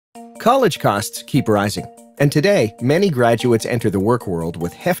College costs keep rising, and today, many graduates enter the work world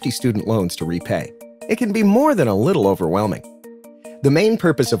with hefty student loans to repay. It can be more than a little overwhelming. The main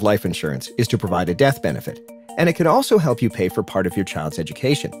purpose of life insurance is to provide a death benefit, and it can also help you pay for part of your child's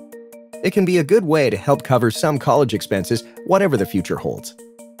education. It can be a good way to help cover some college expenses, whatever the future holds.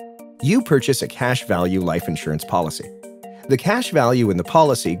 You purchase a cash value life insurance policy. The cash value in the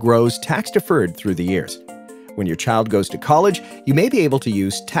policy grows tax-deferred through the years. When your child goes to college, you may be able to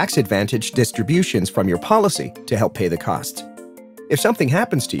use tax-advantaged distributions from your policy to help pay the costs. If something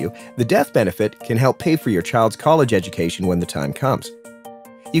happens to you, the death benefit can help pay for your child's college education when the time comes.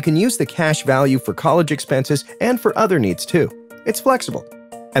 You can use the cash value for college expenses and for other needs too. It's flexible.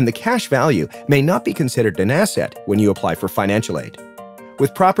 And the cash value may not be considered an asset when you apply for financial aid.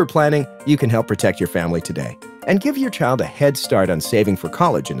 With proper planning, you can help protect your family today and give your child a head start on saving for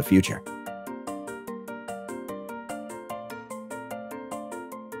college in the future.